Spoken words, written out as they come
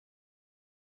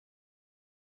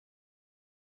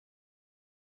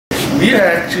We are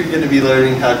actually going to be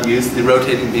learning how to use the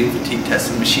rotating beam fatigue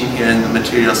testing machine here in the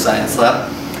material science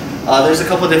lab. There's a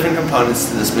couple different components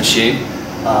to this machine.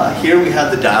 Here we have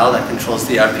the dial that controls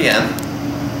the RPM,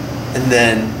 and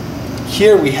then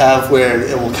here we have where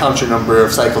it will count your number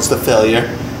of cycles to failure,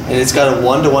 and it's got a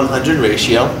 1 to 100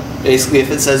 ratio. Basically, if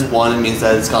it says 1, it means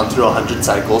that it's gone through 100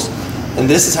 cycles, and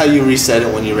this is how you reset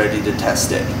it when you're ready to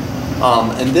test it.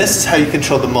 And this is how you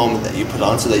control the moment that you put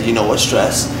on so that you know what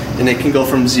stress. And it can go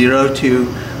from 0 to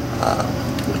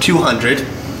 200.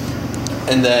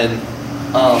 And then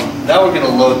now we're going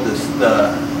to load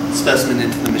the specimen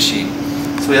into the machine.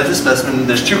 So we have the specimen,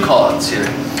 there's 2 callouts here.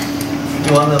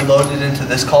 You want to load it into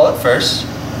this callout first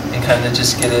and kind of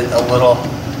just get it a little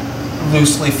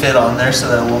loosely fit on there so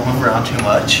that it won't move around too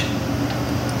much.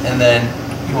 And then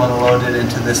you want to load it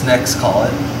into this next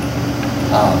callout.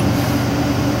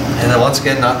 And then once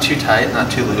again, not too tight,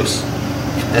 not too loose.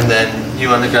 And then you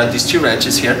want to grab these 2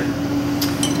 wrenches here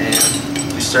and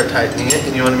you start tightening it,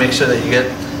 and you want to make sure that you get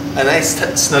a nice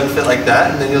snug fit like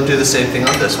that, and then you'll do the same thing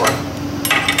on this one.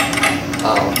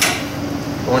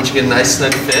 Once you get a nice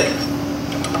snug fit,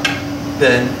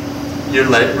 then you're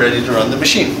ready to run the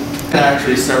machine. You can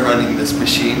actually start running this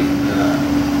machine.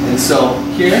 And so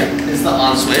here is the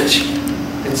on switch.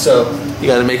 And so you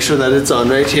got to make sure that it's on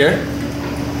right here.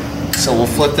 So we'll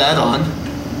flip that on.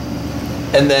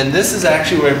 And then this is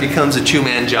actually where it becomes a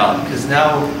 2-man job, because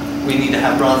now we need to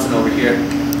have Bronson over here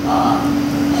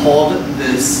hold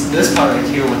this part right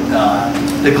here with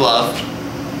the glove.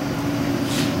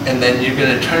 And then you're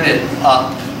going to turn it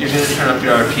up. You're going to turn up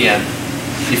your RPM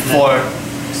before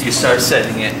you start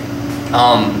setting it.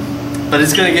 But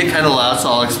it's going to get kind of loud, so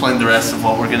I'll explain the rest of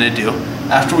what we're going to do.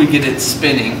 After we get it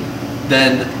spinning,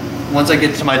 then once I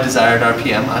get to my desired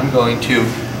RPM, I'm going to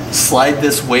slide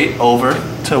this weight over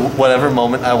to whatever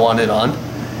moment I want it on,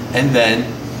 and then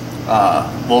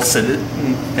we'll sit it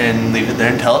and leave it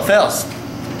there until it fails.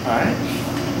 Alright.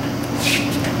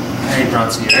 Hey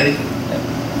Bronson, you ready?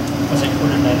 Was it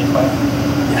quarter 95?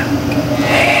 Yeah.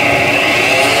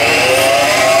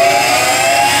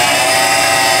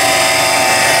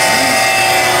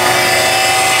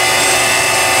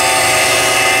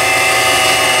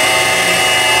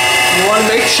 You want to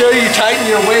make sure you tighten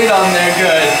your weight on there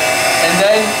good. And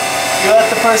then you let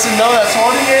the person know that's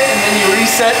holding it, and then you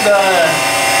reset the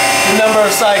number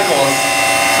of cycles.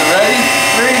 So ready?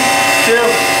 3, 2,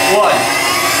 1.